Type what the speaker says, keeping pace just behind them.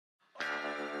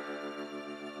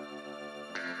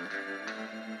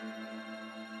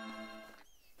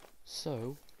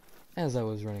So, as I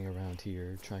was running around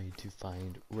here trying to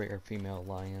find rare female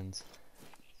lions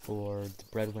for the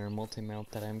breadwinner multi-mount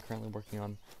that I'm currently working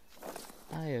on,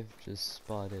 I have just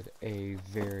spotted a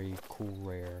very cool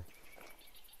rare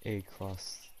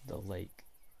across the lake.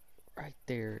 Right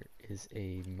there is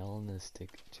a melanistic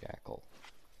jackal.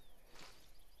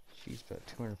 She's about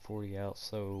 240 out,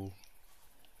 so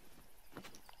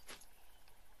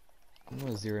I'm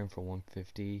gonna zero in for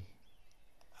 150.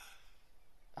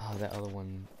 Oh, that other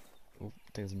one, oh,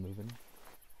 thing's moving.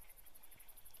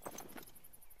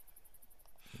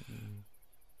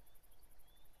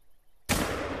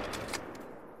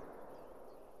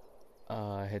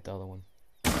 I hit the other one.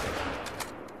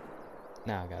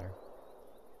 Now I got her.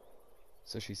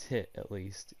 So she's hit at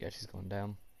least. Yeah, she's going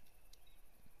down.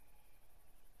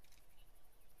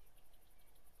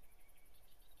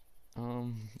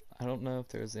 I don't know if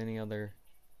there's any other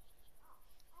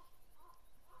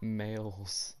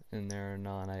males in there or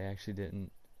not. I actually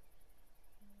didn't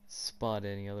spot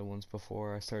any other ones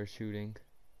before I started shooting.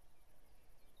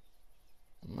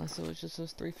 Unless it was just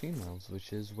those 3 females,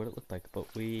 which is what it looked like.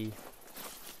 But we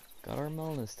got our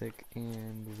melanistic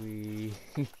and we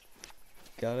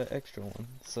got an extra one.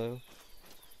 So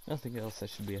nothing else. That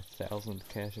should be 1,000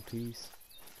 cash apiece.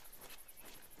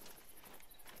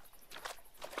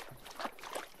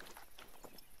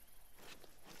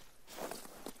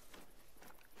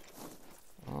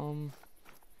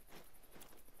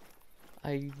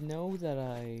 I know that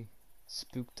I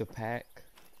spooked a pack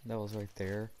that was right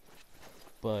there,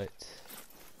 but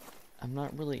I'm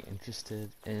not really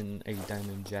interested in a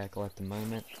diamond jackal at the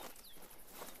moment.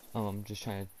 I'm just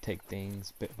trying to take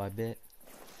things bit by bit,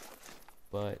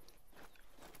 but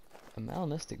a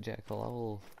melanistic jackal I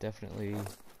will definitely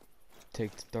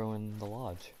take to throw in the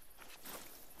lodge.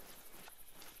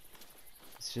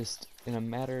 It's just in a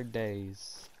matter of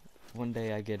days. One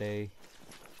day I get a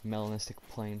melanistic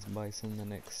plains bison, the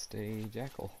next a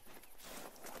jackal.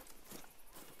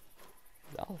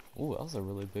 Oh, ooh, that was a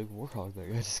really big warthog that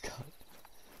I just got.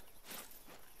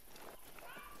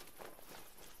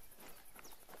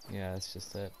 Yeah, it's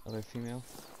just that other female.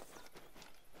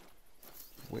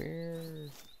 Where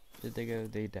did they go?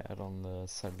 They died on the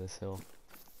side of this hill.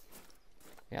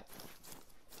 Yeah.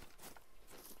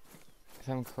 If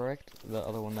I'm correct, the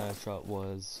other one that I shot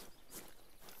was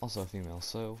also a female,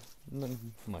 so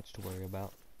nothing much to worry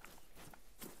about.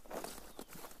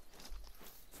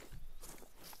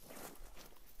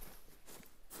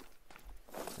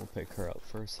 We'll pick her up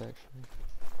first, actually.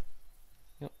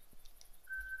 Yep.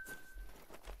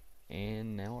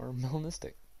 And now our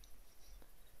melanistic.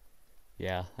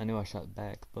 Yeah, I knew I shot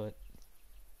back, but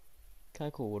kinda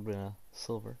cool would have been a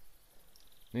silver.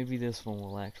 Maybe this one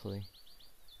will actually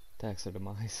tax her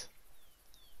demise.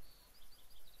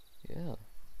 Yeah,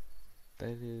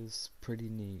 that is pretty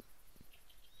neat.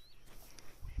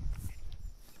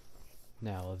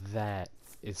 Now that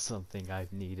is something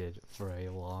I've needed for a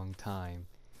long time.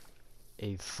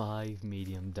 A 5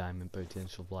 medium diamond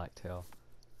potential blacktail.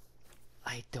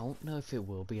 I don't know if it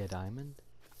will be a diamond,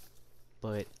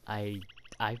 but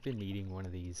I've been needing one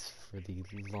of these for the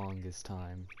longest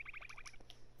time.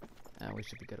 We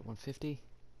should be good at 150.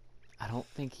 I don't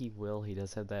think he will. He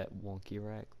does have that wonky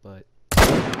rack, but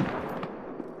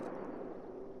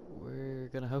we're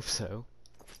gonna hope so.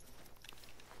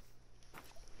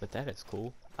 But that is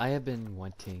cool. I have been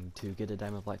wanting to get a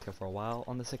diamond blacktail for a while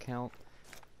on this account.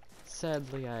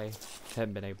 Sadly, I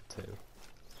haven't been able to.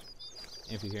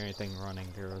 If you hear anything running,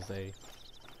 there was a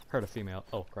herd of female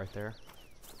elk right there.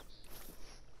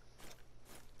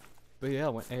 But yeah, I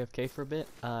went AFK for a bit.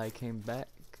 I came back,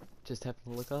 just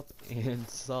happened to look up and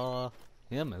saw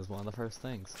him as one of the first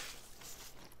things.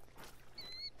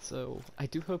 So I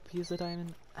do hope he is a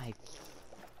diamond. I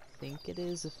think it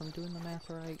is, if I'm doing the math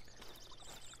right.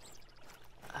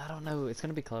 I don't know, it's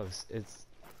gonna be close. It's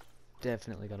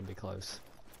definitely gonna be close.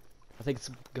 I think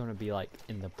it's gonna be like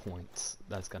in the points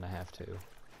that's gonna have to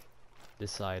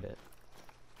decide it.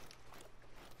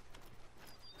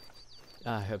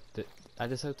 I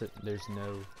just hope that there's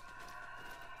no...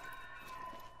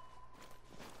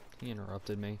 He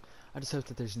interrupted me. I just hope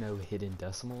that there's no hidden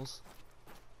decimals,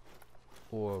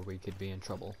 or we could be in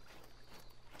trouble.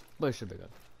 But it should be good.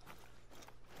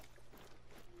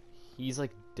 He's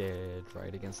like dead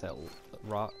right against that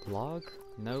rock log?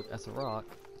 Nope, that's a rock.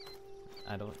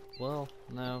 I don't, well,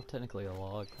 no, technically a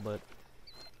log, but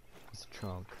it's a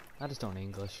trunk. I just don't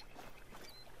English.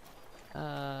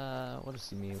 What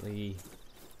is immediately?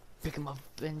 Pick him up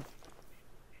and...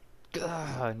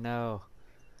 no.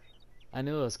 I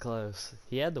knew it was close.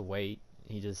 He had the weight,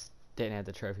 he just didn't have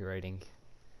the trophy rating.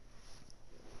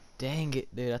 Dang it,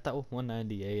 dude. I thought with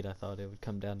 198, I thought it would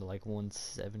come down to like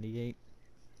 178.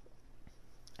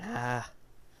 Ah.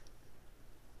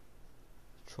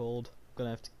 Trolled.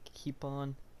 Gonna have to keep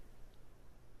on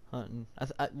hunting.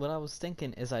 What I was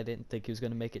thinking is I didn't think he was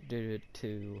gonna make it due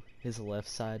to his left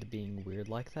side being weird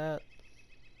like that.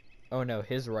 Oh no,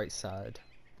 his right side.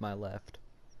 My left.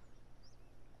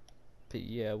 But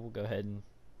yeah, we'll go ahead and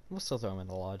we'll still throw him in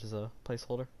the lodge as a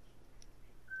placeholder.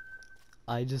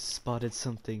 I just spotted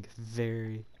something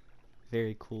very,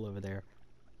 very cool over there.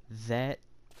 That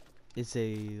is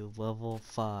a level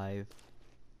 5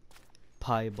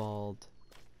 piebald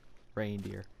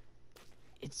reindeer.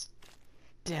 It's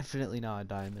definitely not a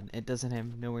diamond. It doesn't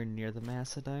have nowhere near the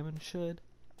mass a diamond should.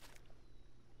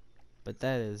 But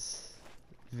that is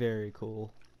very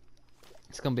cool.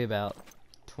 It's gonna be about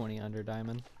 20 under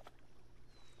diamond.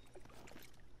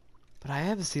 But I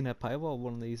haven't seen a piebald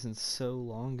one of these in so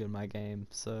long in my game,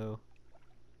 so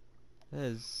that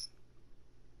is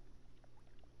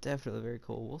definitely very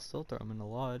cool. We'll still throw them in the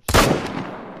lodge.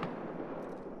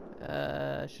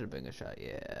 Should have been a shot,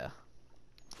 yeah.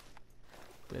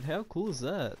 But how cool is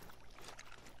that?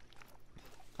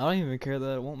 I don't even care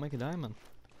that it won't make a diamond.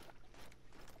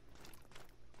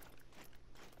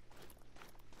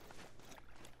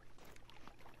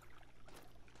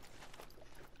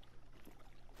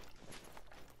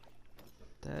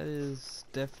 That is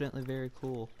definitely very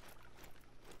cool.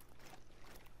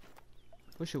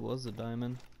 Wish it was a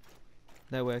diamond.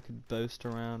 That way I could boast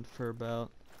around for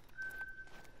about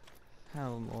how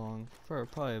long? For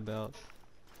probably about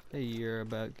a year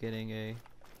about getting a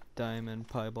diamond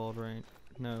piebald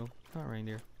no, not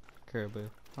reindeer. Caribou.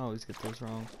 I always get those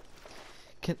wrong.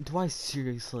 Do I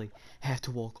seriously have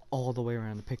to walk all the way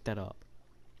around to pick that up?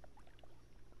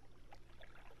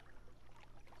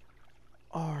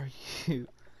 Are you?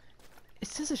 It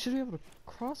says I should be able to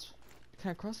cross.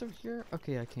 Can I cross over here?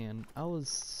 Okay, I can. I was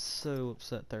so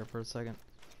upset there for a second.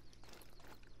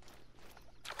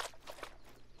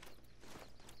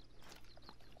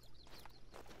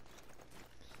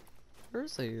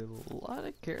 There's a lot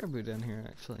of caribou down here,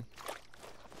 actually.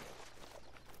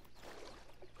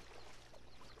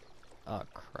 Oh,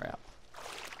 crap.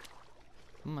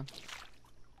 Come on.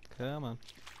 Come on.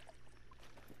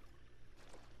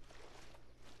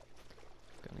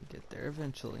 Gonna get there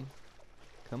eventually.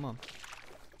 Come on.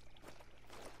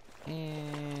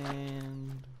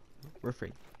 And we're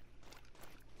free.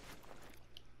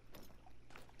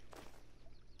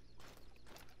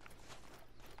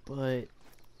 But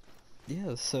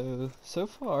yeah, so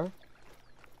far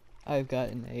I've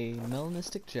gotten a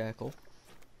melanistic jackal,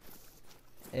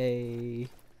 a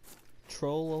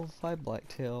troll level 5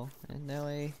 blacktail, and now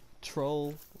a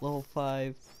troll level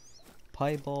 5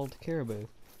 piebald caribou.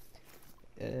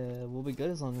 We'll be good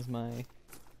as long as my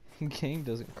game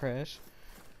doesn't crash,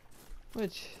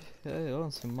 which I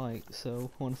honestly might, so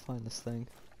I want to find this thing.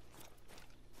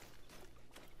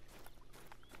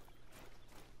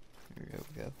 Here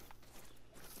we go.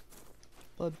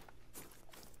 Blood.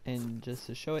 And just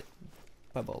to show it,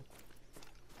 piebald.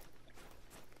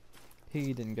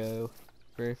 He didn't go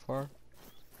very far.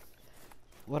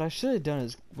 What I should have done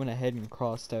is went ahead and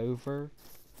crossed over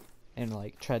and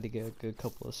like tried to get a good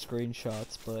couple of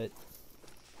screenshots, but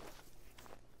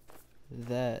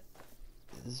that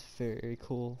is very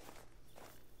cool.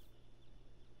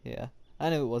 Yeah, I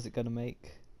knew it wasn't gonna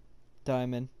make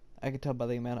diamond. I could tell by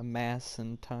the amount of mass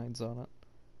and tines on it.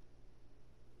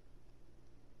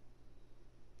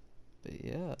 But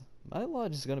yeah, my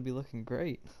lodge is gonna be looking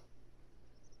great.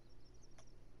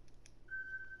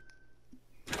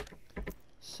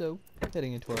 So,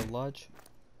 heading into our lodge.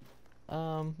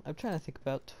 I'm trying to think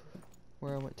about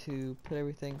where I want to put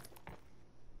everything.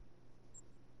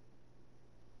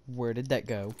 Where did that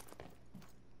go?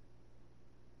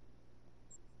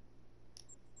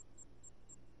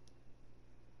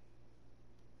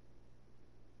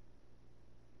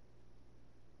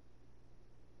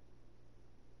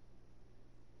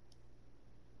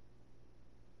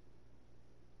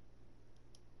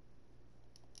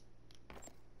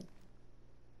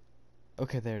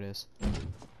 Okay, there it is.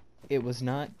 It was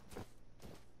not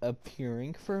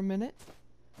appearing for a minute.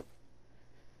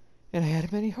 And I had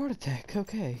a mini heart attack.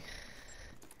 Okay.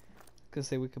 Gonna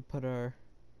say we could put our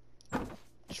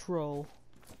troll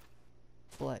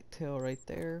blacktail right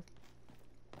there.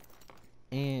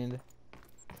 And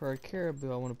for our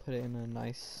caribou, I want to put it in a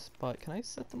nice spot. Can I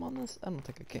set them on this? I don't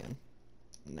think I can.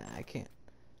 Nah, I can't.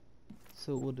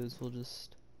 So what we'll do is we'll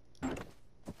just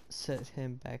set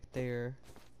him back there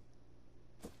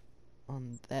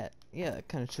on that. Yeah, it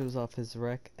kind of shows off his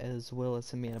wreck as well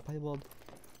as him being a piebald.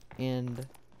 And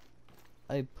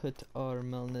I put our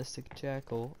melanistic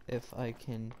jackal if I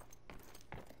can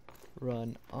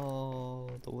run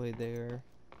all the way there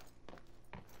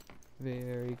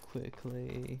very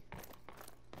quickly.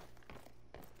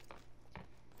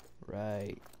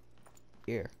 Right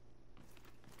here.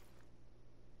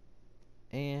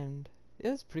 And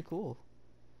yeah, it's pretty cool.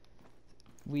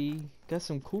 We got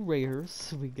some cool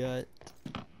raiders. We got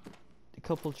a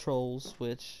couple trolls,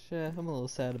 which I'm a little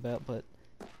sad about, but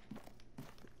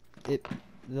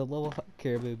the level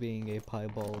caribou being a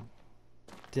piebald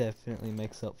definitely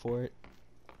makes up for it.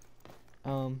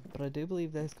 But I do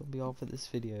believe that's gonna be all for this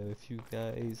video. If you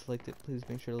guys liked it, please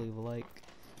make sure to leave a like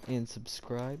and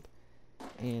subscribe,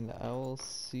 and I will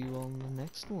see you on the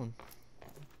next one.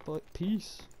 But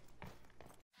peace.